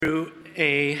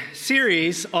a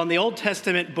series on the Old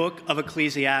Testament book of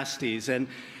Ecclesiastes. And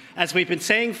as we've been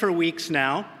saying for weeks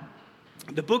now,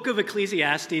 the book of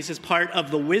Ecclesiastes is part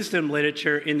of the wisdom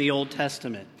literature in the Old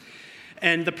Testament.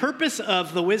 And the purpose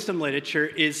of the wisdom literature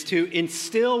is to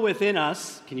instill within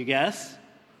us, can you guess?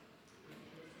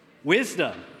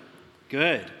 Wisdom.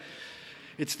 Good.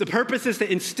 The purpose is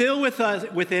to instill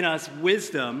within us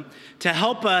wisdom to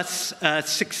help us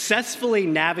successfully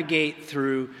navigate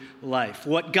through life.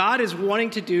 What God is wanting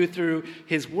to do through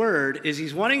his word is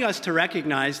he's wanting us to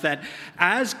recognize that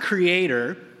as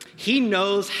creator, he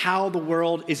knows how the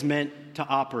world is meant to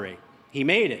operate. He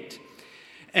made it.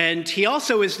 And he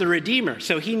also is the redeemer.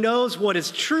 So he knows what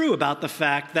is true about the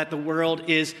fact that the world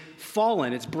is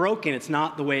fallen, it's broken, it's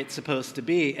not the way it's supposed to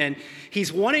be. And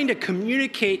he's wanting to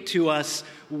communicate to us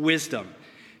wisdom.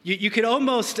 You could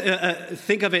almost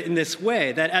think of it in this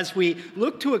way, that as we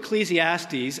look to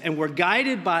Ecclesiastes and we're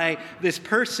guided by this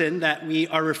person that we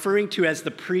are referring to as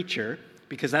the preacher,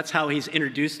 because that's how he's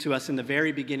introduced to us in the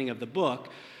very beginning of the book,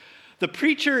 the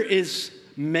preacher is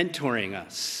mentoring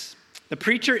us. The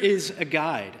preacher is a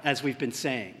guide, as we've been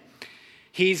saying.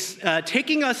 He's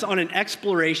taking us on an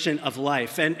exploration of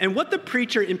life. And what the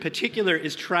preacher in particular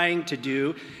is trying to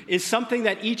do is something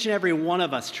that each and every one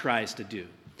of us tries to do,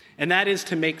 and that is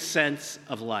to make sense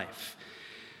of life.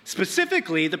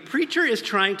 Specifically, the preacher is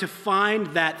trying to find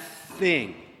that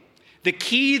thing, the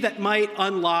key that might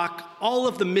unlock all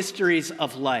of the mysteries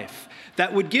of life,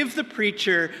 that would give the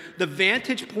preacher the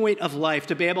vantage point of life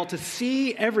to be able to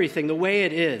see everything the way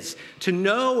it is, to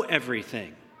know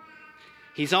everything.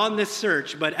 He's on this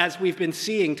search, but as we've been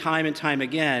seeing time and time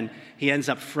again, he ends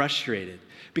up frustrated.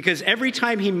 Because every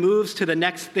time he moves to the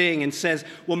next thing and says,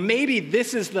 well, maybe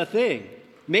this is the thing,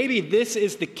 maybe this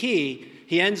is the key,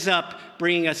 he ends up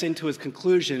bringing us into his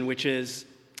conclusion, which is,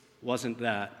 wasn't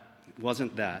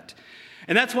that.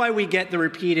 And that's why we get the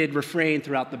repeated refrain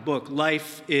throughout the book,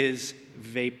 life is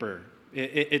vapor.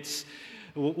 It's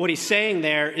what he's saying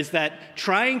there is that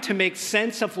trying to make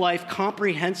sense of life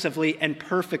comprehensively and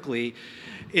perfectly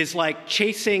is like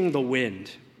chasing the wind.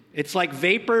 It's like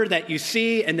vapor that you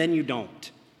see and then you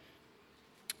don't.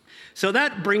 So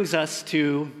that brings us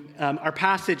to our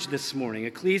passage this morning,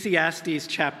 Ecclesiastes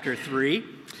chapter 3.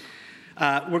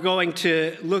 We're going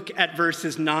to look at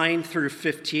verses 9 through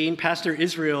 15. Pastor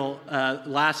Israel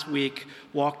last week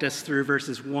walked us through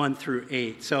verses 1 through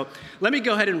 8. So let me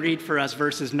go ahead and read for us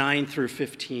verses 9 through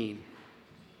 15.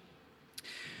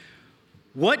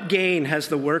 What gain has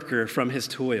the worker from his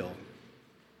toil?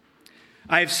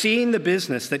 I have seen the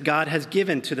business that God has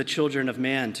given to the children of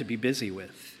man to be busy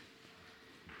with.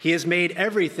 He has made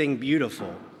everything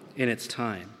beautiful in its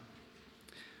time.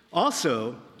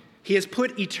 Also, he has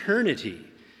put eternity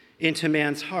into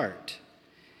man's heart,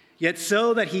 yet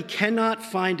so that he cannot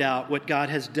find out what God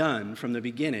has done from the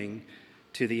beginning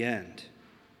to the end.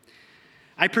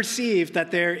 I perceive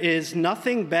that there is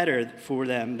nothing better for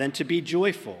them than to be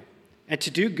joyful and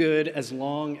to do good as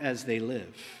long as they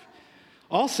live.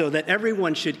 Also, that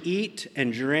everyone should eat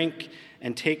and drink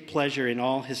and take pleasure in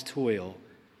all his toil.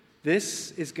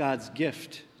 This is God's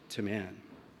gift to man.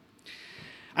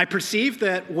 I perceive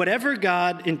that whatever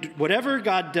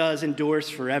God does endures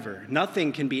forever.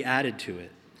 Nothing can be added to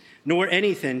it, nor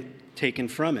anything taken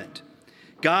from it.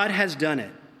 God has done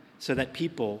it so that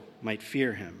people might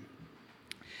fear him.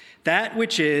 That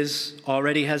which is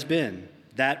already has been.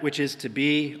 That which is to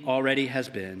be already has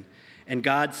been. And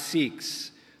God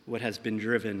seeks what has been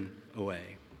driven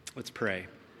away. Let's pray.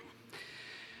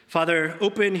 Father,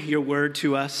 open your word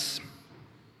to us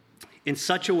in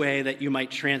such a way that you might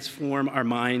transform our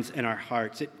minds and our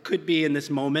hearts. It could be in this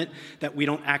moment that we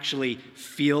don't actually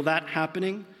feel that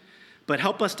happening, but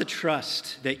help us to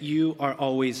trust that you are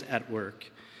always at work.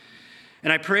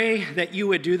 And I pray that you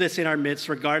would do this in our midst,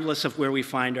 regardless of where we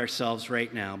find ourselves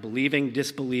right now, believing,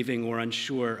 disbelieving, or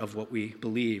unsure of what we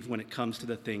believe when it comes to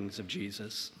the things of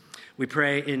Jesus. We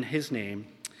pray in his name,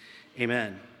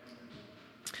 amen.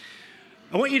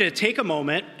 I want you to take a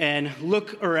moment and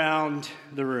look around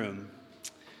the room.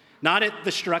 Not at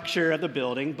the structure of the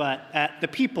building, but at the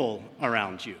people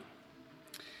around you.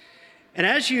 And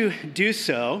as you do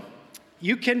so,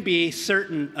 you can be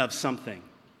certain of something.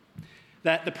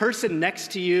 That the person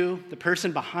next to you, the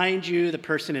person behind you, the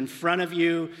person in front of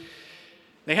you,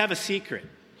 they have a secret.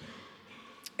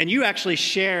 And you actually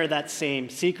share that same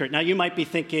secret. Now you might be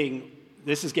thinking,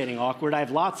 this is getting awkward. I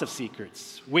have lots of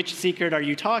secrets. Which secret are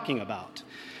you talking about?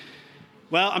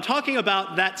 Well, I'm talking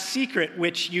about that secret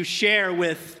which you share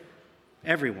with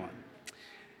everyone.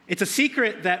 It's a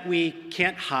secret that we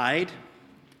can't hide.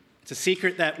 It's a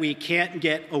secret that we can't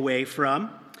get away from.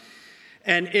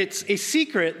 And it's a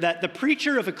secret that the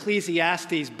preacher of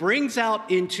Ecclesiastes brings out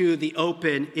into the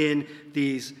open in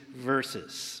these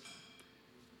verses.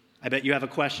 I bet you have a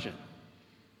question.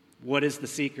 What is the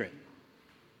secret?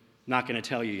 Not going to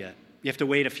tell you yet. You have to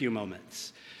wait a few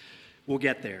moments. We'll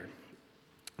get there.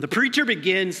 The preacher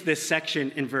begins this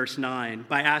section in verse 9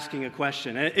 by asking a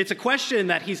question. It's a question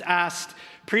that he's asked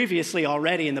previously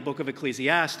already in the book of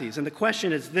Ecclesiastes. And the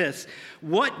question is this: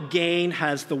 what gain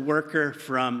has the worker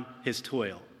from his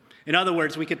toil? In other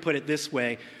words, we could put it this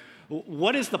way: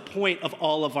 what is the point of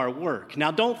all of our work? Now,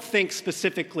 don't think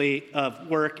specifically of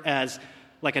work as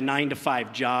like a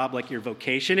 9-to-5 job, like your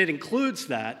vocation. It includes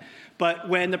that. But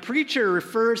when the preacher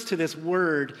refers to this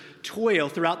word toil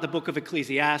throughout the book of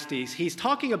Ecclesiastes, he's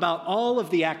talking about all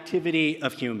of the activity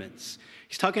of humans.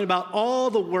 He's talking about all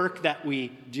the work that we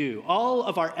do, all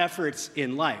of our efforts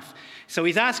in life. So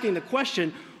he's asking the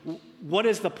question, what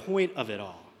is the point of it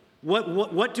all?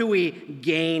 What do we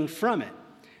gain from it?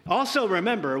 Also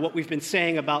remember what we've been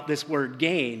saying about this word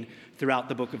gain throughout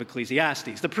the book of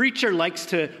Ecclesiastes. The preacher likes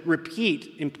to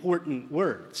repeat important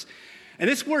words. And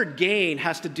this word gain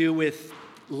has to do with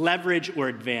leverage or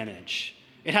advantage.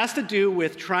 It has to do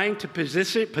with trying to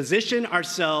position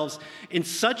ourselves in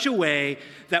such a way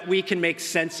that we can make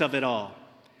sense of it all.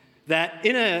 That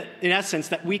in essence,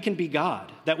 that we can be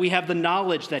God, that we have the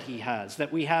knowledge that he has,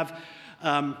 that we have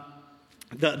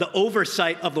the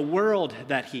oversight of the world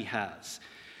that he has.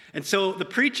 And so the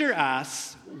preacher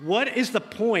asks, what is the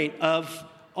point of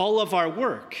all of our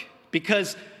work?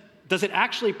 Because does it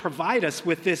actually provide us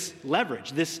with this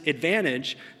leverage, this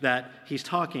advantage that he's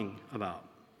talking about?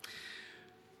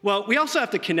 Well, we also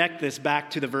have to connect this back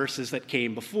to the verses that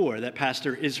came before, that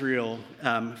Pastor Israel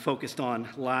focused on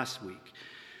last week.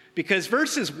 Because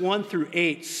verses 1 through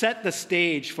 8 set the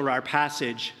stage for our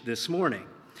passage this morning.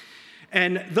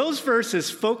 And those verses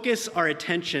focus our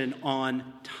attention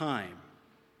on time.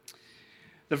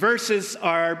 The verses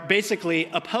are basically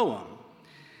a poem.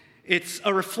 It's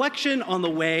a reflection on the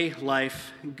way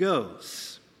life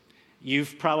goes.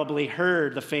 You've probably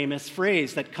heard the famous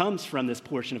phrase that comes from this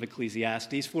portion of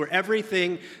Ecclesiastes: for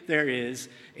everything there is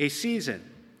a season.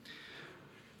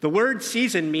 The word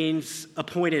season means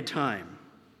appointed time.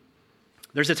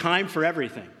 There's a time for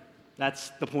everything. That's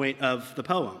the point of the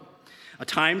poem. A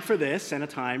time for this and a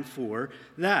time for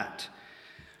that.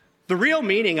 The real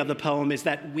meaning of the poem is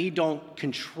that we don't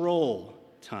control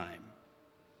time.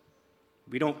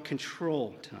 We don't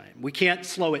control time. We can't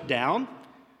slow it down.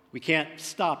 We can't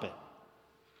stop it.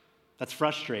 That's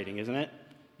frustrating, isn't it?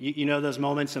 You know those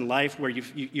moments in life where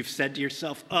you've said to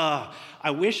yourself,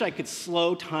 I wish I could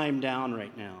slow time down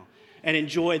right now and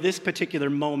enjoy this particular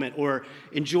moment or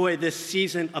enjoy this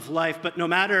season of life. But no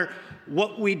matter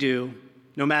what we do,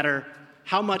 no matter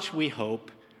how much we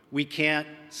hope, we can't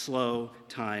slow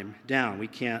time down. We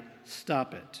can't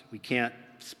stop it. We can't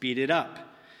speed it up.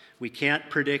 We can't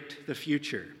predict the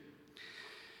future.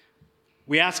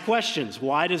 We ask questions.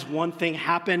 Why does one thing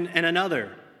happen and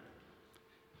another?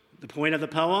 The point of the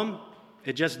poem,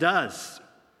 it just does.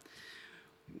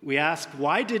 We ask,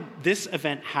 why did this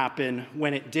event happen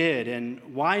when it did, and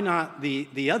why not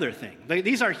the other thing?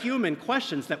 These are human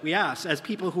questions that we ask as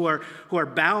people who are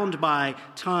bound by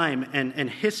time and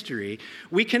history.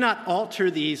 We cannot alter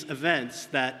these events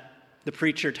that the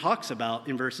preacher talks about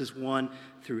in verses 1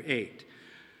 through 8.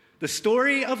 The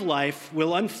story of life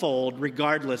will unfold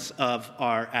regardless of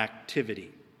our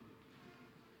activity.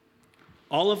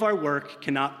 All of our work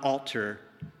cannot alter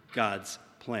God's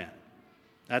plan.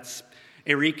 That's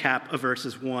a recap of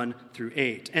verses 1 through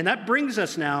 8. And that brings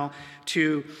us now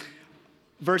to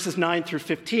verses 9 through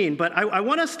 15. But I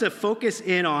want us to focus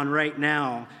in on right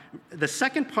now the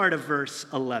second part of verse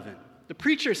 11. The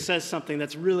preacher says something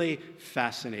that's really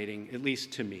fascinating, at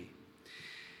least to me.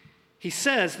 He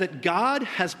says that God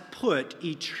has put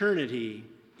eternity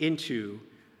into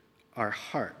our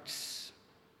hearts.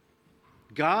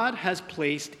 God has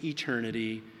placed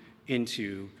eternity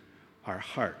into our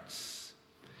hearts.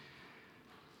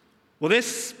 Well,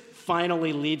 this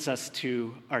finally leads us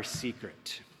to our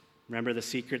secret. Remember the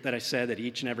secret that I said that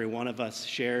each and every one of us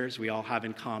shares, we all have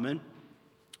in common?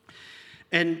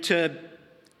 And to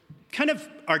kind of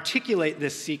articulate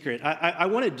this secret, I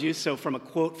want to do so from a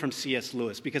quote from C.S.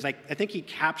 Lewis, because I think he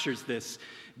captures this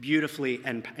beautifully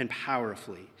and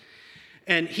powerfully.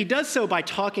 And he does so by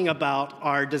talking about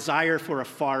our desire for a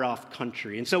far-off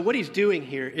country. And so what he's doing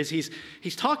here is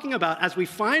he's talking about, as we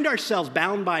find ourselves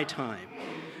bound by time,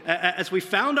 as we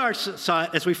find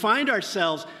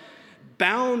ourselves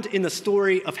bound in the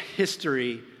story of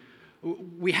history,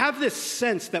 we have this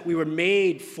sense that we were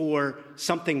made for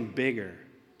something bigger,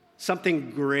 something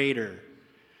greater.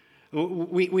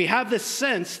 We have this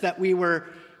sense that we were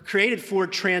created for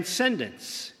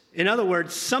transcendence. In other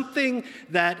words, something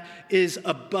that is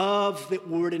above the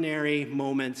ordinary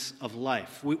moments of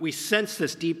life. We sense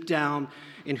this deep down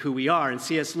in who we are. And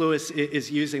C.S. Lewis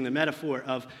is using the metaphor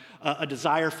of a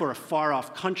desire for a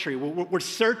far-off country. We're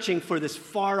searching for this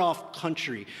far-off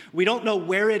country. We don't know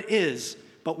where it is,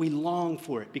 but we long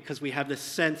for it because we have this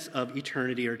sense of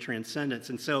eternity or transcendence.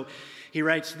 And so he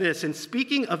writes this, "In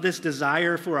speaking of this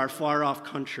desire for our far-off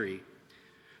country,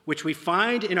 which we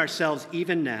find in ourselves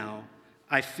even now,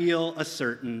 I feel a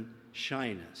certain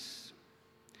shyness.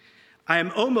 I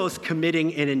am almost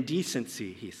committing an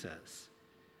indecency," he says.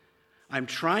 "I'm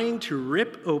trying to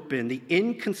rip open the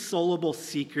inconsolable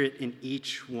secret in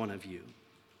each one of you.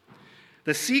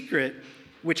 The secret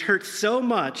which hurts so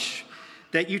much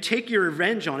that you take your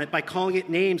revenge on it by calling it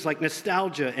names like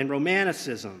nostalgia and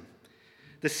romanticism.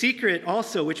 The secret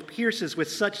also which pierces with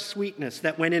such sweetness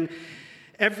that when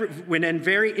in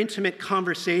very intimate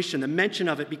conversation, the mention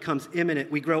of it becomes imminent,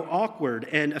 we grow awkward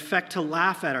and affect to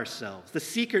laugh at ourselves. The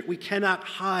secret we cannot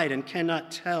hide and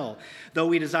cannot tell, though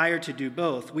we desire to do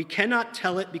both. We cannot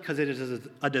tell it because it is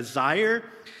a desire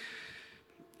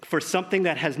for something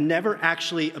that has never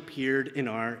actually appeared in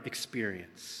our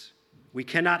experience. We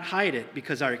cannot hide it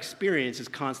because our experience is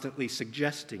constantly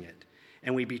suggesting it,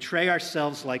 and we betray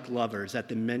ourselves like lovers at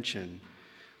the mention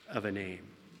of a name."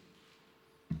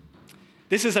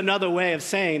 This is another way of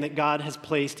saying that God has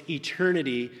placed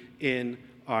eternity in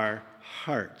our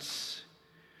hearts.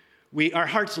 Our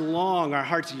hearts long, our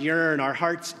hearts yearn, our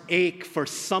hearts ache for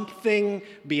something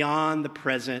beyond the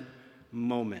present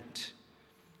moment.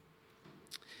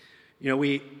 You know,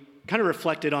 we kind of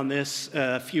reflected on this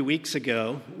a few weeks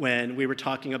ago when we were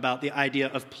talking about the idea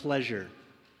of pleasure.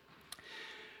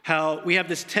 How we have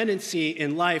this tendency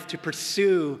in life to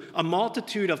pursue a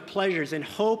multitude of pleasures and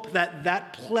hope that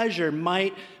that pleasure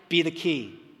might be the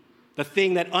key, the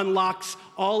thing that unlocks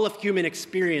all of human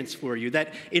experience for you,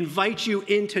 that invites you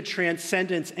into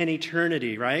transcendence and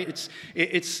eternity, right?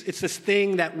 It's this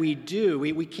thing that we do.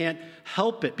 We can't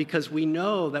help it because we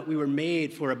know that we were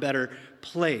made for a better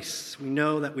place. We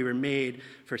know that we were made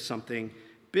for something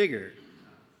bigger.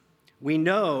 We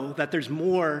know that there's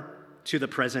more to the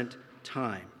present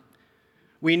time.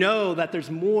 We know that there's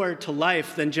more to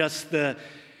life than just the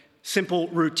simple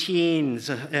routines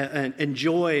and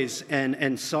joys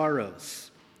and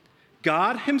sorrows.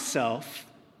 God himself,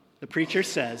 the preacher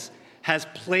says, has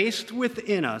placed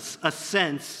within us a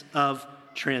sense of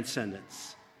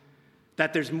transcendence,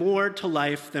 that there's more to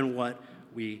life than what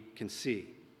we can see.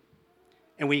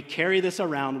 And we carry this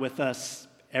around with us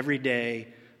every day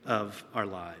of our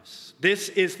lives. This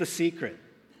is the secret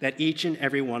that each and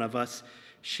every one of us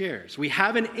shares. We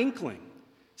have an inkling.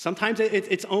 Sometimes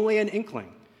it's only an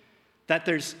inkling that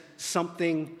there's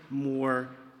something more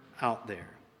out there.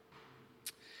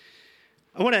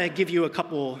 I want to give you a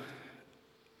couple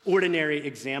ordinary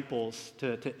examples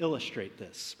to illustrate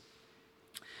this.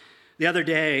 The other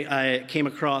day, I came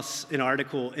across an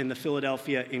article in the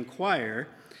Philadelphia Inquirer,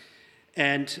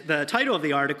 and the title of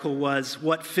the article was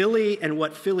 "What Philly and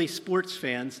What Philly Sports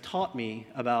Fans Taught Me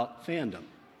About Fandom."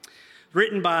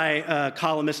 Written by a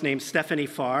columnist named Stephanie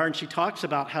Farr, and she talks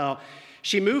about how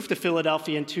she moved to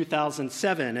Philadelphia in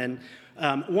 2007, and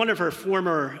one of her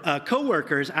former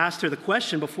coworkers asked her the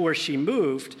question before she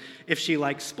moved if she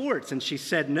liked sports, and she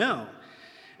said no.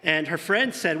 And her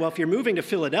friend said, "Well, if you're moving to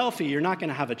Philadelphia, you're not going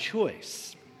to have a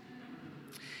choice."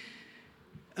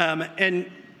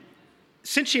 And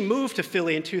since she moved to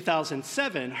Philly in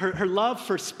 2007, her love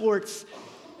for sports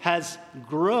has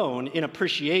grown in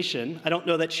appreciation. I don't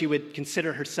know that she would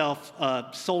consider herself a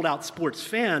sold-out sports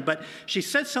fan, but she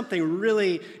said something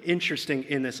really interesting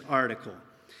in this article.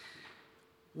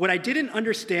 "What I didn't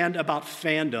understand about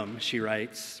fandom," she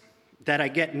writes, "that I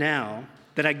get now,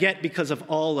 that I get because of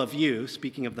all of you,"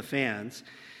 speaking of the fans,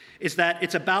 "is that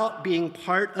it's about being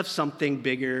part of something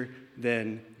bigger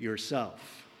than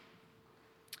yourself."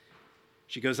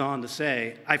 She goes on to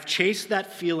say, "I've chased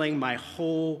that feeling my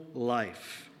whole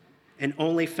life and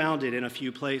only found it in a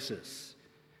few places: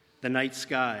 the night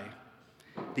sky,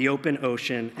 the open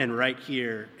ocean, and right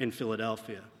here in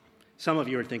Philadelphia." Some of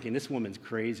you are thinking, this woman's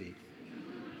crazy.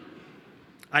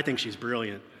 I think she's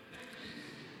brilliant.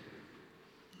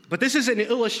 But this is an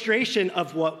illustration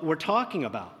of what we're talking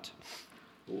about.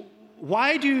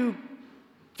 Why do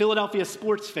Philadelphia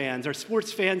sports fans, or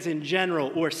sports fans in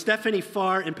general, or Stephanie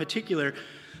Farr in particular,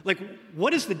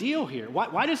 what is the deal here?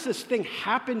 Why does this thing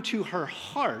happen to her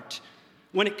heart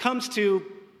when it comes to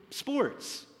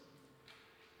sports?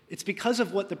 It's because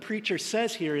of what the preacher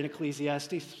says here in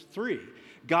Ecclesiastes 3.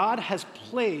 God has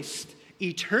placed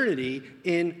eternity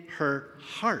in her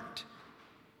heart.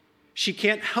 She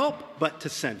can't help but to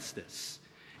sense this.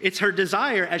 It's her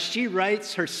desire, as she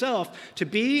writes herself, to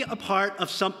be a part of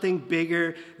something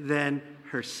bigger than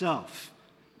herself.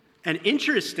 And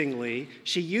interestingly,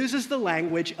 she uses the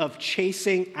language of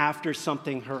chasing after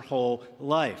something her whole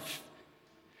life.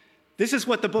 This is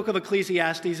what the book of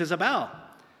Ecclesiastes is about.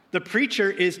 The preacher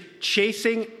is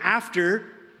chasing after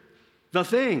the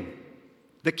thing,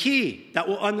 the key that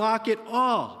will unlock it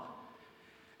all.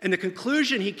 And the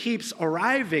conclusion he keeps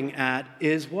arriving at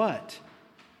is what?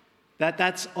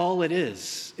 That's all it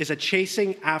is a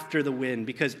chasing after the wind,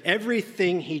 because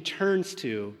everything he turns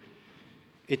to,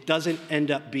 it doesn't end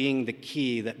up being the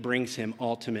key that brings him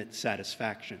ultimate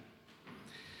satisfaction.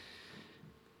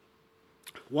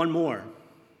 One more.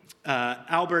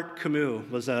 Albert Camus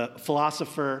was a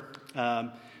philosopher,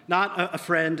 not a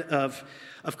friend of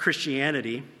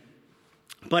Christianity,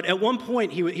 but at one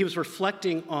point he was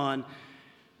reflecting on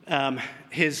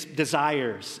his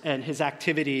desires and his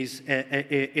activities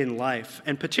in life,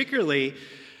 and particularly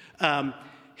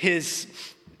his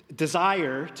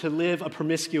desire to live a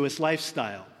promiscuous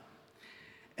lifestyle.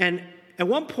 And at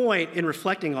one point in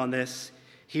reflecting on this,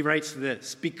 he writes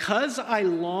this: "Because I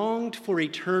longed for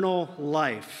eternal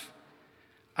life,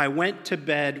 I went to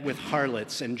bed with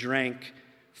harlots and drank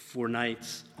for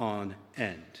nights on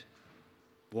end."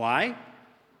 Why?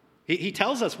 He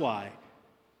tells us why.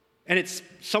 And it's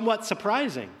somewhat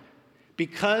surprising.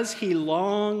 Because he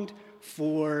longed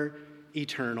for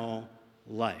eternal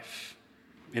life.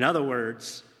 In other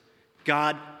words,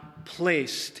 God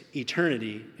placed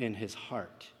eternity in his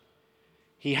heart.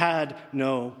 He had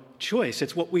no choice.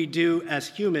 It's what we do as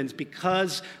humans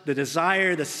because the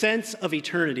desire, the sense of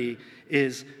eternity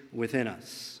is within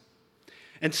us.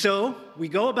 And so we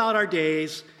go about our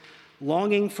days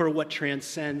longing for what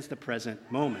transcends the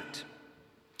present moment.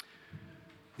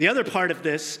 The other part of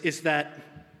this is that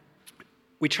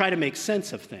we try to make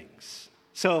sense of things.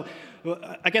 So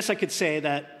I guess I could say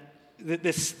that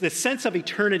this sense of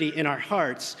eternity in our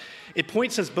hearts, it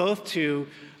points us both to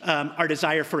our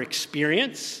desire for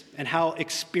experience and how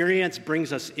experience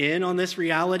brings us in on this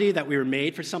reality that we were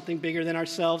made for something bigger than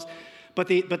ourselves. But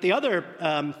the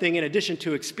other thing in addition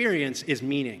to experience is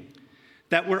meaning,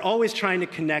 that we're always trying to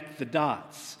connect the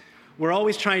dots. We're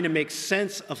always trying to make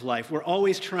sense of life. We're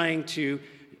always trying to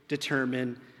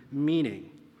determine meaning.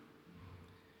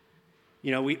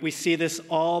 You know, we see this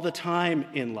all the time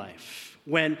in life.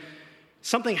 When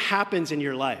something happens in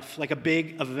your life, like a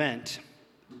big event,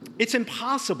 it's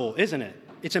impossible, isn't it?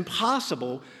 It's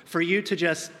impossible for you to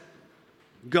just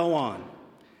go on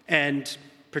and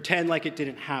pretend like it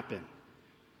didn't happen.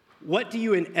 What do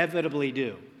you inevitably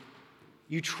do?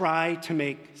 You try to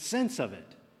make sense of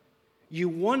it. You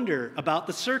wonder about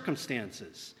the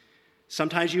circumstances.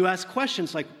 Sometimes you ask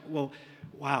questions like, well,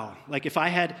 wow, like if I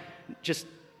had just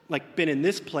been in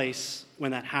this place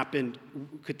when that happened,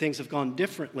 could things have gone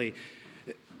differently?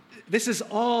 This is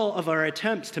all of our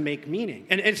attempts to make meaning.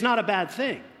 And it's not a bad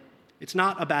thing. It's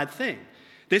not a bad thing.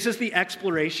 This is the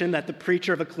exploration that the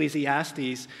preacher of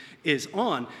Ecclesiastes is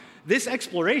on. This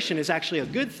exploration is actually a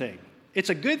good thing. It's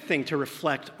a good thing to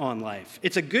reflect on life.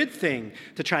 It's a good thing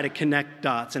to try to connect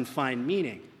dots and find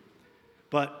meaning.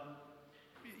 But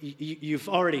you've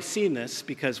already seen this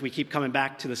because we keep coming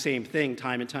back to the same thing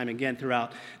time and time again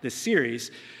throughout this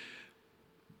series.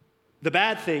 The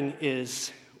bad thing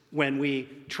is when we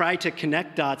try to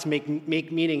connect dots, make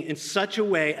meaning in such a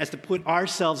way as to put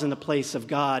ourselves in the place of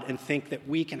God and think that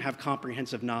we can have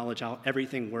comprehensive knowledge how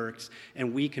everything works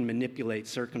and we can manipulate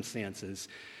circumstances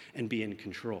and be in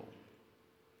control.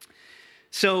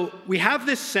 So we have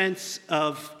this sense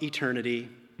of eternity,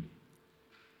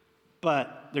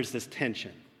 but there's this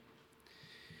tension.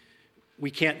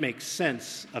 We can't make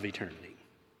sense of eternity.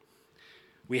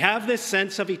 We have this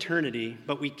sense of eternity,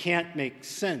 but we can't make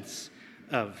sense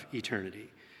of eternity.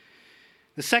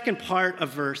 The second part of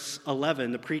verse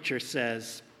 11, the preacher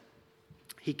says,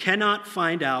 he cannot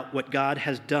find out what God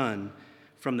has done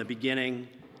from the beginning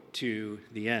to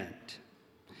the end.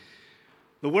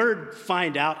 The word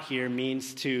find out here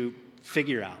means to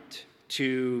figure out,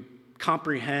 to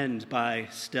comprehend by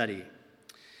study.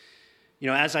 You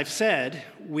know, as I've said,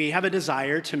 we have a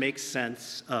desire to make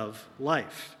sense of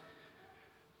life,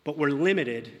 but we're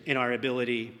limited in our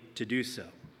ability to do so.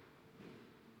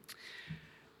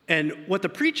 And what the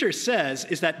preacher says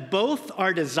is that both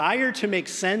our desire to make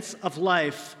sense of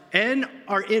life and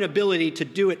our inability to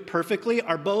do it perfectly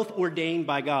are both ordained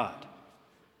by God.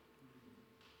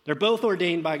 They're both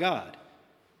ordained by God.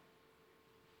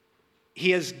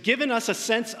 He has given us a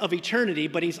sense of eternity,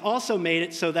 but he's also made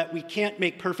it so that we can't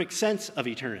make perfect sense of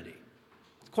eternity.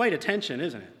 quite a tension,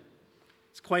 isn't it?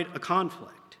 It's quite a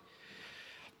conflict.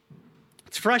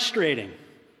 It's frustrating.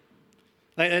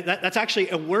 That's actually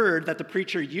a word that the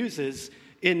preacher uses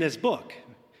in this book.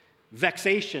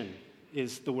 Vexation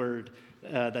is the word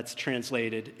that's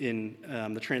translated in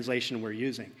the translation we're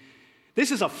using.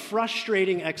 This is a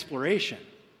frustrating exploration,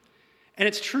 and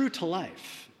it's true to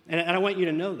life, and I want you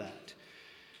to know that.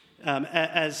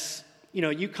 As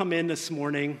you come in this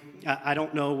morning, I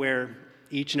don't know where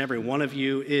each and every one of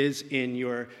you is in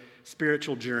your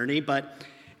spiritual journey, but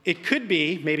it could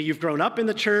be maybe you've grown up in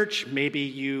the church, maybe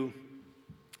you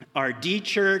are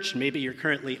de-churched, maybe you're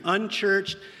currently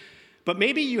unchurched, but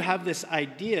maybe you have this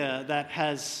idea that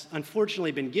has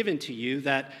unfortunately been given to you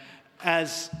that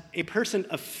as a person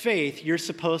of faith, you're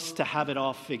supposed to have it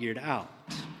all figured out.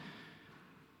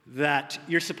 That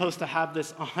you're supposed to have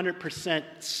this 100%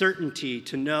 certainty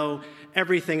to know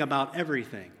everything about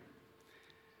everything.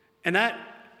 And that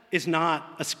is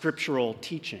not a scriptural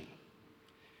teaching.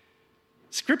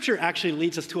 Scripture actually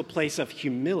leads us to a place of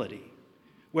humility,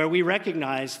 where we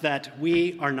recognize that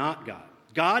we are not God.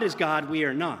 God is God, we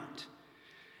are not.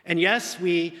 And yes,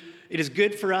 it is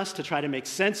good for us to try to make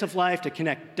sense of life, to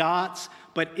connect dots,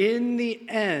 but in the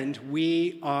end,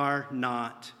 we are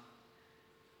not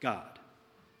God,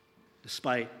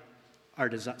 despite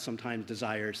our sometimes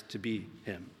desires to be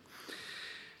him.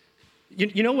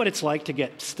 You know what it's like to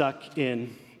get stuck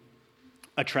in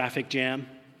a traffic jam?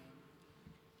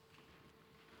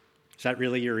 Is that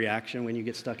really your reaction when you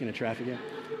get stuck in a traffic jam?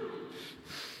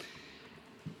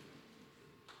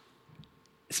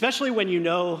 Especially when you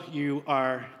know you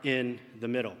are in the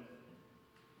middle.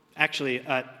 Actually,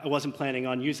 I wasn't planning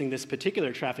on using this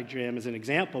particular traffic jam as an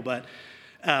example, but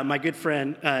my good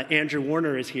friend Andrew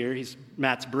Warner is here. He's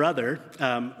Matt's brother.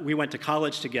 We went to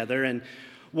college together, and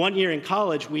one year in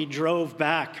college, we drove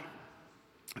back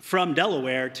from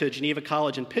Delaware to Geneva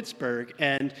College in Pittsburgh,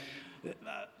 and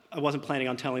I wasn't planning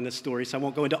on telling this story, so I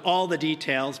won't go into all the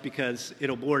details because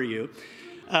it'll bore you.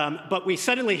 But we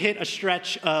suddenly hit a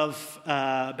stretch of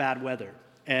bad weather,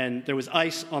 and there was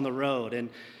ice on the road, and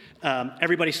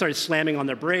everybody started slamming on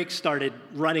their brakes, started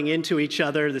running into each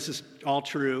other. This is all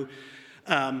true.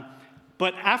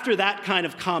 But after that kind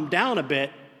of calmed down a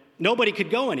bit, nobody could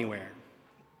go anywhere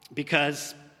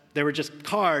because there were just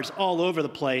cars all over the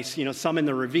place, some in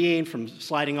the ravine from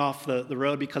sliding off the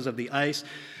road because of the ice.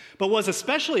 But what's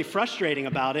especially frustrating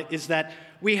about it is that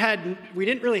we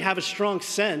didn't really have a strong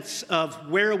sense of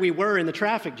where we were in the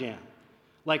traffic jam.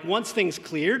 Like once things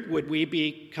cleared, would we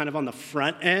be kind of on the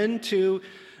front end to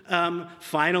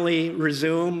finally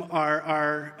resume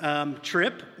our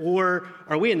trip, or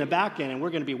are we in the back end and we're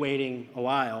going to be waiting a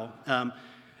while?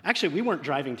 Actually, we weren't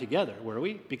driving together, were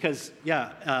we? Because,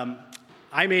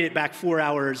 I made it back 4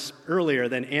 hours earlier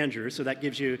than Andrew, so that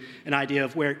gives you an idea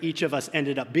of where each of us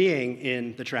ended up being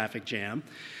in the traffic jam.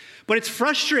 But it's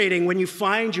frustrating when you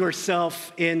find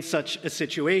yourself in such a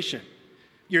situation.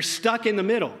 You're stuck in the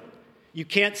middle. You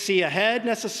can't see ahead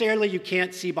necessarily, you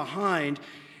can't see behind,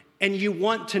 and you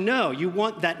want to know, you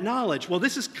want that knowledge. Well,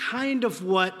 this is kind of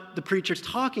what the preacher's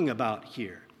talking about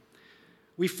here.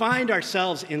 We find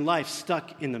ourselves in life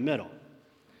stuck in the middle.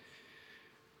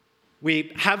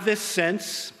 We have this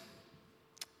sense,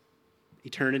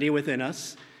 eternity within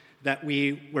us, that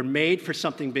we were made for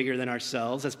something bigger than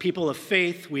ourselves. As people of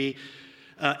faith, we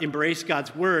embrace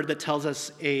God's word that tells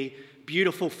us a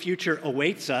beautiful future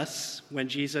awaits us when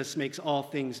Jesus makes all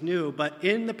things new. But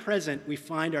in the present, we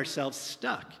find ourselves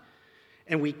stuck,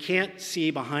 and we can't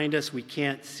see behind us, we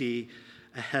can't see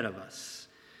ahead of us.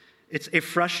 It's a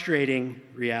frustrating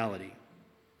reality.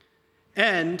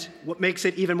 And what makes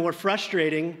it even more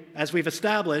frustrating, as we've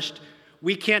established,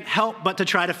 we can't help but to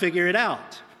try to figure it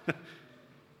out.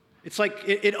 It's like,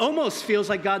 it almost feels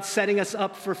like God's setting us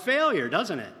up for failure,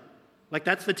 doesn't it? Like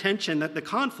that's the tension, the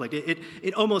conflict.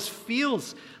 It almost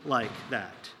feels like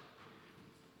that.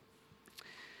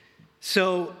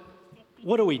 So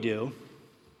what do?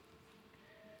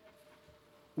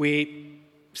 We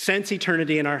sense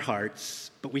eternity in our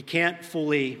hearts, but we can't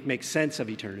fully make sense of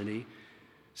eternity.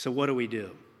 So what do?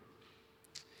 It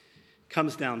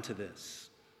comes down to this.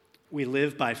 We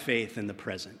live by faith in the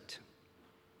present.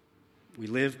 We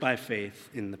live by faith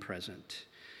in the present.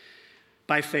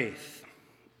 By faith.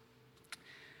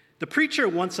 The preacher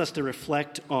wants us to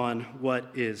reflect on what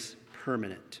is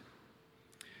permanent.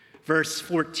 Verse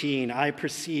 14, I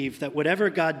perceive that whatever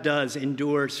God does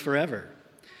endures forever.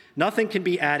 Nothing can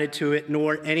be added to it,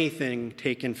 nor anything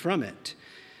taken from it.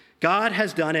 God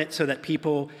has done it so that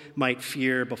people might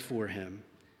fear before him.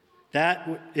 That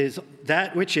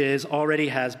which is already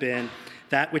has been,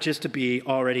 that which is to be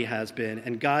already has been,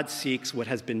 and God seeks what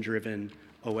has been driven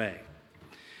away.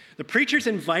 The preacher's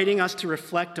inviting us to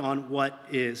reflect on what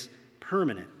is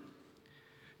permanent.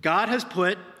 God has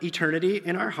put eternity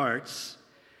in our hearts,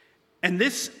 and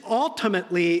this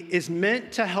ultimately is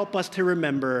meant to help us to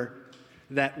remember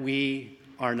that we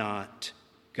are not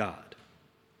God,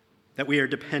 that we are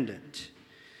dependent.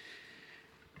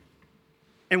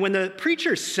 And when the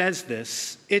preacher says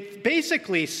this, it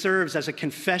basically serves as a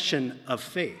confession of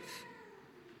faith.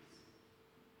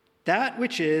 That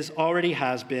which is already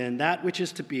has been, that which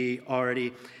is to be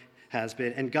already has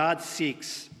been, and God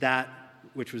seeks that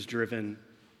which was driven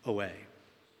away.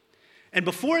 And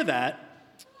before that,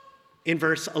 in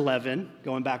verse 11,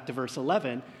 going back to verse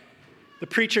 11, the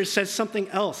preacher says something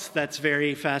else that's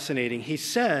very fascinating. He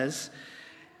says,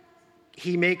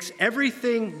 he makes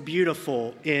everything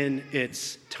beautiful in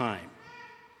its time.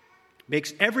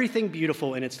 Makes everything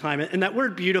beautiful in its time. And that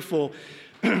word beautiful,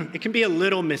 it can be a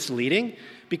little misleading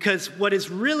because what is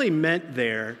really meant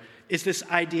there is this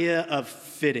idea of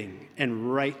fitting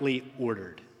and rightly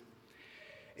ordered.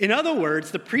 In other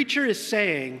words, the preacher is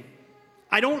saying,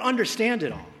 I don't understand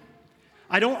it all.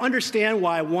 I don't understand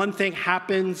why one thing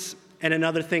happens and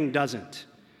another thing doesn't.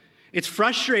 It's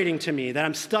frustrating to me that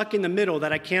I'm stuck in the middle,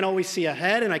 that I can't always see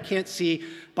ahead and I can't see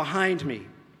behind me.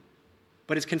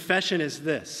 But his confession is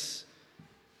this: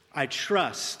 I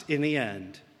trust in the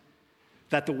end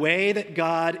that the way that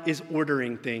God is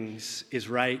ordering things is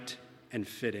right and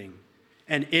fitting.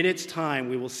 And in its time,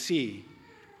 we will see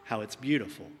how it's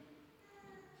beautiful.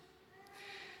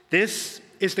 This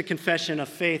is the confession of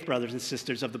faith, brothers and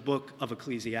sisters, of the book of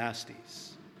Ecclesiastes.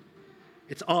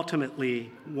 It's ultimately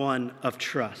one of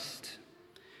trust.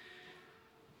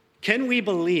 Can we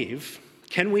believe,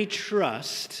 can we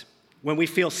trust, when we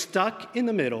feel stuck in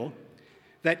the middle,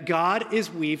 that God is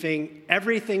weaving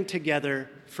everything together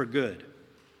for good?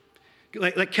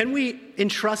 Can we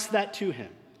entrust that to him?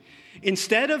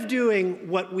 Instead of doing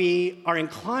what we are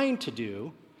inclined to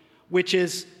do, which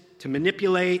is to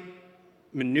manipulate,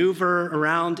 maneuver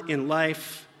around in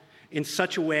life in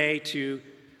such a way to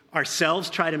ourselves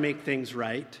try to make things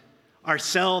right,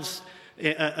 ourselves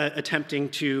attempting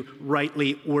to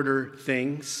rightly order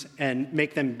things and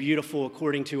make them beautiful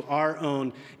according to our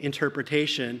own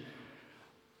interpretation,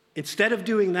 instead of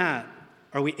doing that,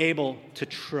 are we able to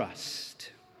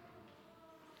trust?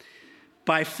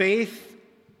 By faith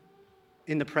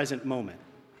in the present moment.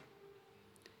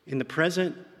 In the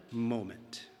present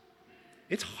moment.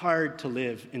 It's hard to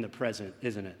live in the present,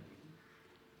 isn't it?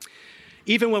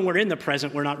 Even when we're in the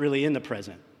present, we're not really in the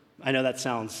present. I know that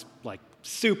sounds like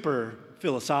super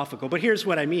philosophical, but here's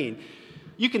what I mean.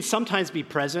 You can sometimes be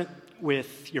present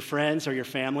with your friends or your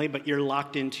family, but you're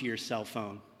locked into your cell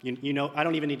phone. You know, I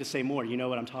don't even need to say more. You know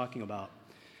what I'm talking about.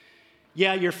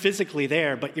 Yeah, you're physically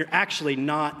there, but you're actually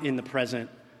not in the present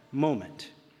moment.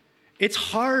 It's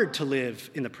hard to live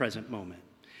in the present moment.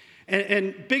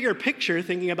 And bigger picture,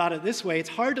 thinking about it this way, it's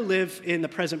hard to live in the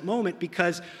present moment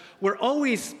because we're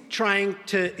always trying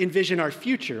to envision our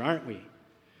future, aren't we?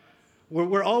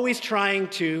 We're always trying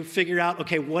to figure out,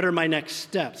 okay, what are my next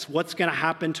steps? What's going to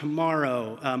happen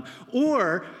tomorrow?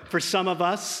 Or for some of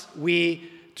us, we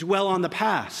dwell on the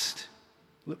past.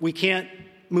 We can't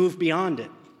move beyond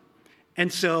it.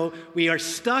 And so we are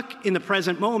stuck in the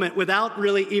present moment without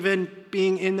really even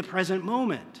being in the present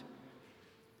moment.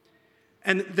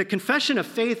 And the confession of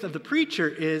faith of the preacher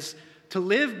is to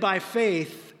live by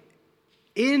faith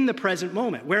in the present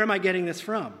moment. Where am I getting this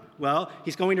from? Well,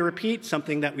 he's going to repeat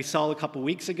something that we saw a couple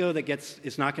weeks ago that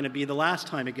is not going to be the last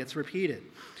time it gets repeated.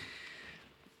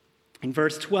 In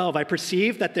verse 12, I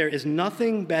perceive that there is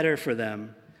nothing better for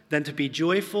them than to be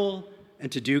joyful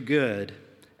and to do good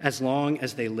as long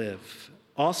as they live.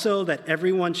 Also, that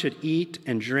everyone should eat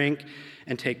and drink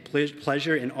and take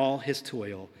pleasure in all his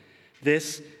toil.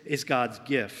 This is God's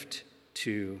gift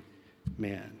to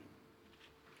man.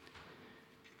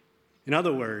 In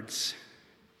other words,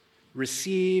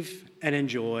 receive and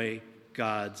enjoy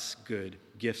God's good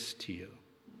gifts to you.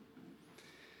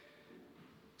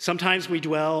 Sometimes we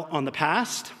dwell on the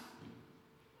past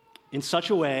in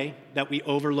such a way that we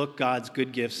overlook God's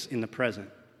good gifts in the present.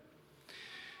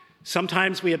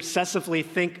 Sometimes we obsessively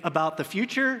think about the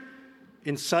future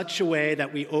in such a way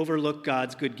that we overlook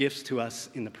God's good gifts to us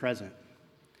in the present.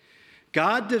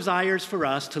 God desires for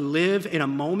us to live in a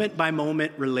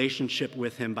moment-by-moment relationship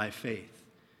with him by faith.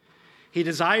 He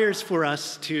desires for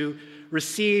us to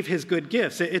receive his good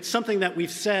gifts. It's something that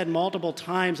we've said multiple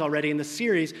times already in the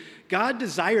series. God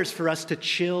desires for us to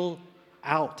chill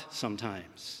out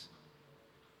sometimes.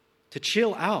 To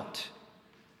chill out.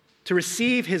 To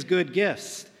receive his good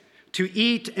gifts. To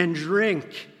eat and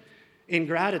drink in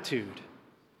gratitude.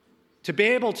 to be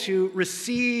able to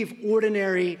receive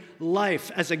ordinary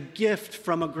life as a gift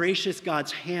from a gracious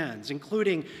God's hands,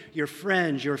 including your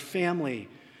friends, your family,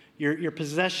 your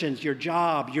possessions, your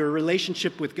job, your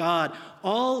relationship with God.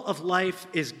 All of life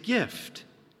is gift.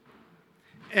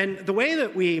 And the way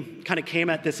that we kind of came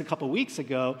at this a couple weeks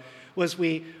ago was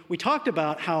we talked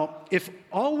about how if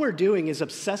all we're doing is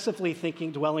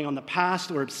obsessively dwelling on the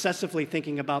past or obsessively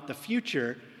thinking about the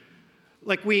future,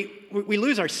 like we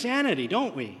lose our sanity,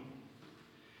 don't we?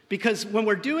 Because when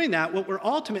we're doing that, what we're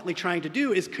ultimately trying to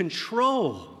do is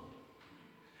control.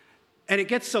 And it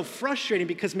gets so frustrating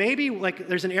because maybe like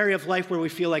there's an area of life where we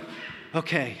feel like,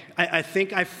 okay, I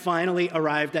think I finally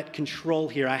arrived at control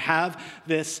here. I have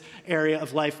this area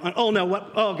of life. Oh no,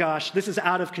 what? Oh gosh, this is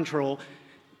out of control.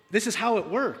 This is how it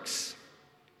works.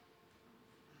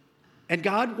 And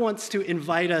God wants to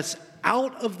invite us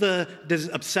out of the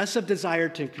obsessive desire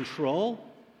to control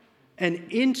and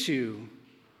into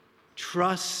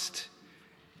trust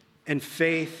and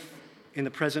faith in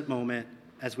the present moment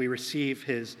as we receive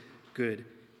his good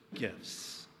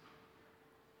gifts.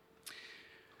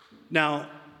 Now,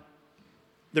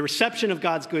 the reception of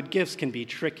God's good gifts can be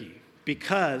tricky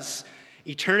because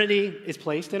eternity is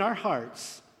placed in our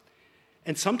hearts.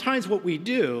 And sometimes what we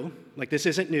do, like this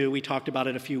isn't new, we talked about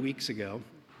it a few weeks ago.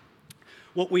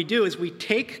 What we do is we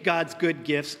take God's good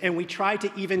gifts and we try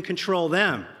to even control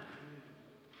them.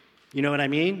 You know what I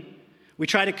mean? We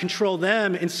try to control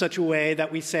them in such a way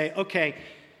that we say, okay,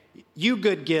 you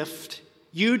good gift,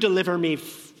 you deliver me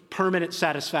permanent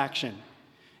satisfaction.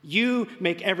 You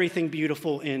make everything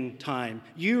beautiful in time.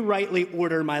 You rightly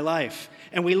order my life.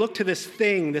 And we look to this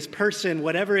thing, this person,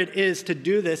 whatever it is to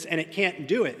do this, and it can't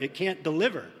do it. It can't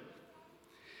deliver.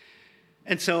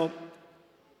 And so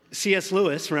C.S.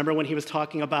 Lewis, remember when he was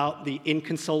talking about the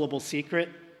inconsolable secret,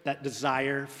 that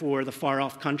desire for the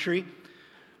far-off country?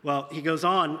 Well, he goes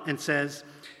on and says,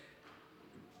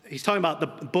 he's talking about the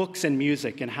books and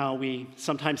music and how we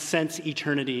sometimes sense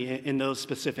eternity in those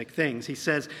specific things. He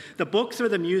says, the books or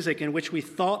the music in which we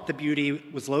thought the beauty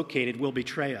was located will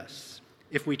betray us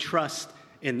if we trust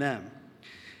in them.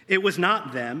 It was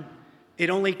not them. It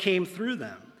only came through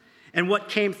them. And what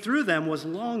came through them was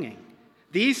longing.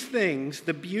 These things,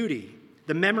 the beauty,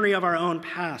 the memory of our own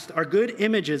past, are good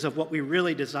images of what we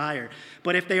really desire.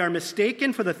 But if they are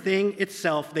mistaken for the thing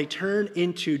itself, they turn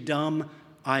into dumb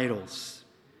idols,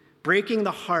 breaking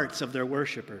the hearts of their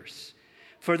worshipers.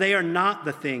 For they are not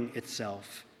the thing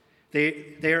itself.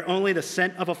 They are only the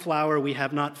scent of a flower we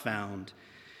have not found,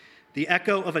 the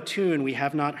echo of a tune we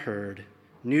have not heard,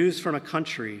 news from a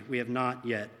country we have not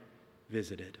yet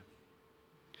visited.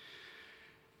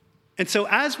 And so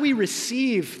as we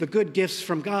receive the good gifts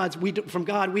from God, we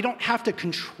don't have to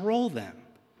control them.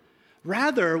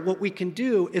 Rather, what we can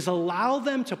do is allow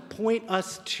them to point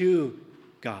us to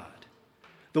God,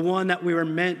 the one that we were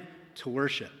meant to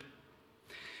worship.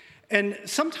 And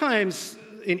sometimes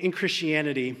in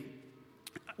Christianity,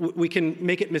 we can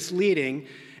make it misleading.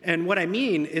 And what I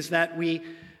mean is that we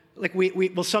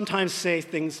will sometimes say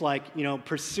things like,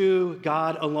 pursue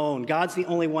God alone. God's the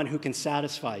only one who can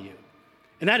satisfy you.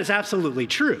 And that is absolutely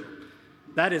true.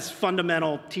 That is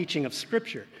fundamental teaching of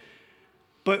Scripture.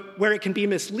 But where it can be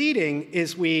misleading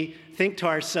is we think to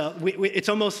ourselves, it's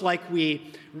almost like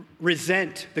we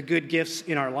resent the good gifts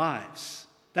in our lives.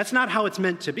 That's not how it's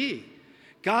meant to be.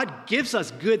 God gives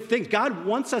us good things. God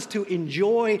wants us to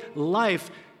enjoy life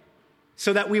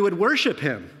so that we would worship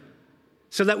him,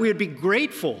 so that we would be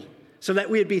grateful, so that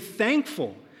we would be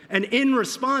thankful. And in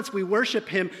response, we worship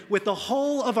him with the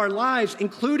whole of our lives,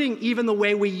 including even the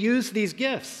way we use these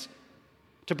gifts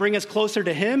to bring us closer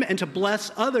to him and to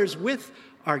bless others with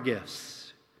our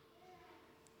gifts.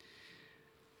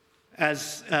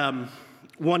 As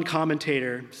one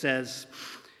commentator says,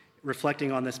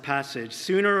 reflecting on this passage,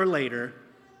 sooner or later,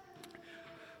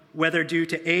 whether due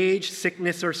to age,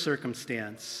 sickness, or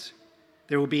circumstance,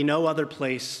 there will be no other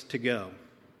place to go,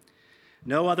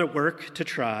 no other work to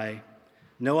try,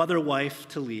 no other wife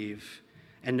to leave,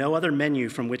 and no other menu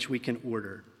from which we can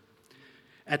order.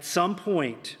 At some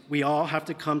point, we all have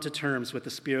to come to terms with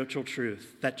the spiritual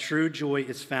truth that true joy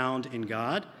is found in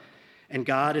God, and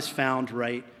God is found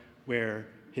right where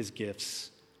his gifts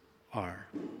are.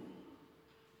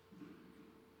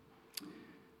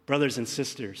 Brothers and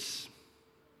sisters,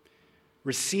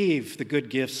 receive the good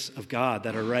gifts of God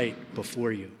that are right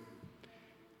before you.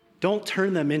 Don't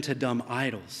turn them into dumb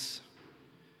idols.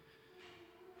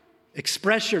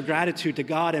 Express your gratitude to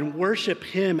God and worship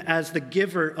him as the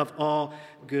giver of all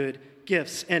good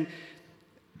gifts. And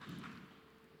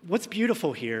what's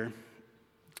beautiful here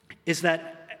is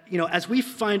that, as we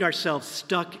find ourselves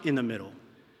stuck in the middle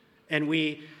and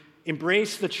we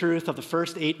embrace the truth of the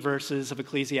first 8 verses of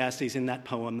Ecclesiastes in that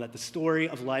poem, that the story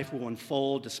of life will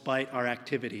unfold despite our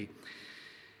activity.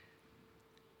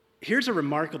 Here's a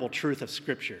remarkable truth of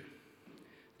Scripture,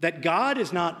 that God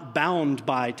is not bound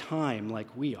by time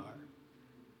like we are,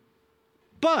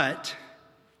 but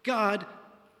God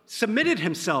submitted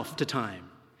himself to time.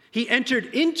 He entered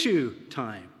into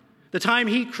time. The time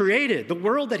he created, the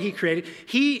world that he created,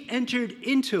 he entered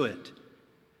into it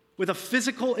with a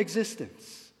physical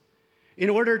existence in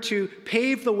order to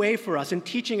pave the way for us and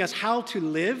teaching us how to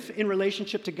live in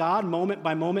relationship to God moment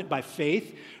by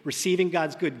faith, receiving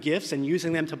God's good gifts and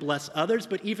using them to bless others,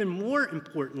 but even more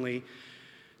importantly,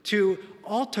 to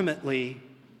ultimately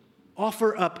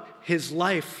offer up his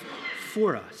life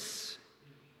for us.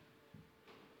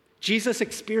 Jesus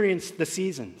experienced the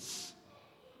seasons.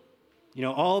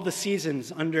 All the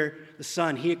seasons under the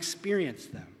sun, he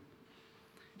experienced them.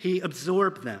 He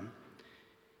absorbed them.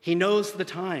 He knows the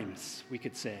times, we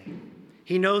could say.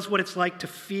 He knows what it's like to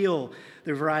feel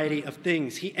the variety of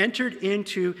things. He entered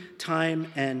into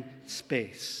time and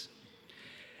space.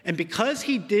 And because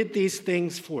he did these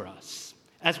things for us,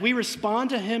 as we respond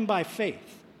to him by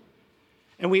faith,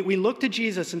 and we look to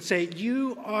Jesus and say,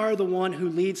 you are the one who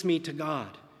leads me to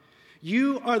God.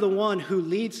 You are the one who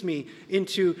leads me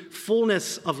into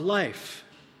fullness of life.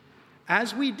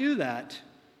 As we do that,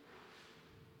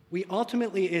 we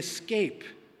ultimately escape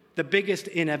the biggest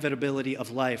inevitability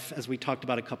of life, as we talked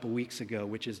about a couple weeks ago,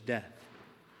 which is death.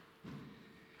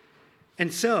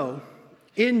 And so,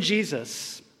 in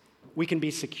Jesus, we can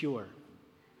be secure.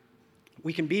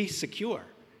 We can be secure.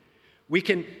 We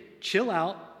can chill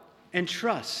out and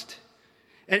trust.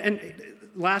 And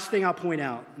last thing I'll point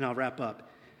out, and I'll wrap up.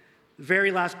 The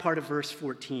very last part of verse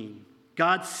 14.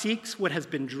 God seeks what has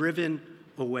been driven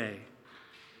away.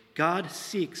 God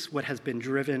seeks what has been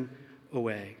driven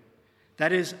away.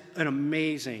 That is an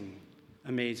amazing,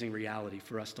 amazing reality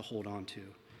for us to hold on to.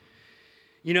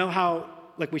 You know how,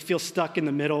 we feel stuck in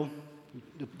the middle?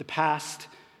 The past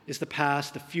is the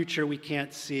past, the future we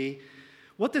can't see.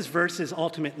 What this verse is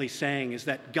ultimately saying is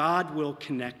that God will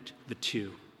connect the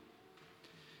two.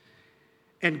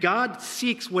 And God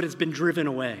seeks what has been driven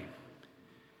away.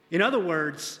 In other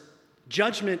words,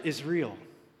 judgment is real.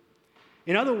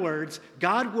 In other words,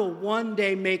 God will one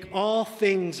day make all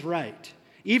things right.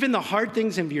 Even the hard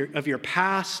things of your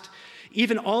past,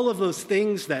 even all of those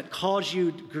things that cause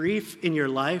you grief in your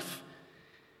life,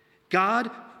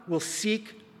 God will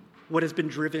seek what has been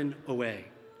driven away.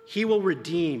 He will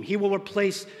redeem. He will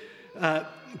replace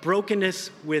brokenness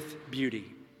with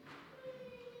beauty.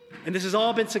 And this has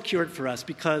all been secured for us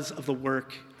because of the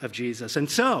work of Jesus. And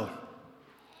so,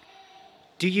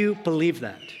 do you believe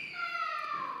that?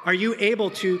 Are you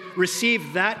able to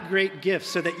receive that great gift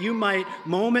so that you might,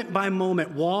 moment by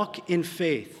moment, walk in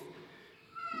faith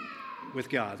with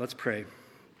God? Let's pray.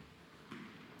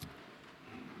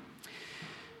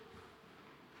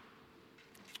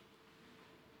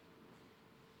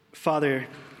 Father,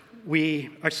 we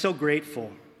are so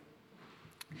grateful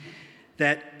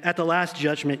that at the last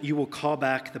judgment, you will call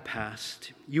back the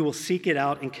past. You will seek it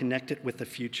out and connect it with the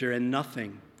future, and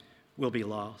nothing will be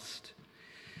lost.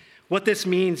 What this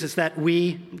means is that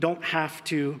we don't have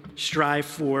to strive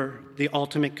for the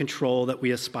ultimate control that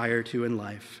we aspire to in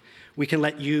life. We can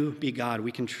let you be God.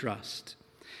 We can trust.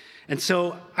 And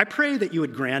so I pray that you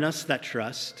would grant us that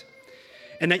trust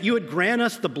and that you would grant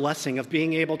us the blessing of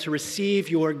being able to receive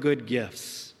your good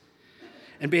gifts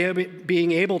and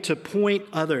being able to point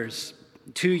others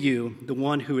to you, the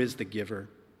one who is the giver.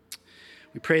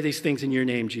 We pray these things in your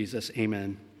name, Jesus.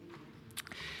 Amen.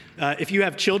 If you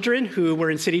have children who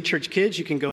were in City Church Kids, you can go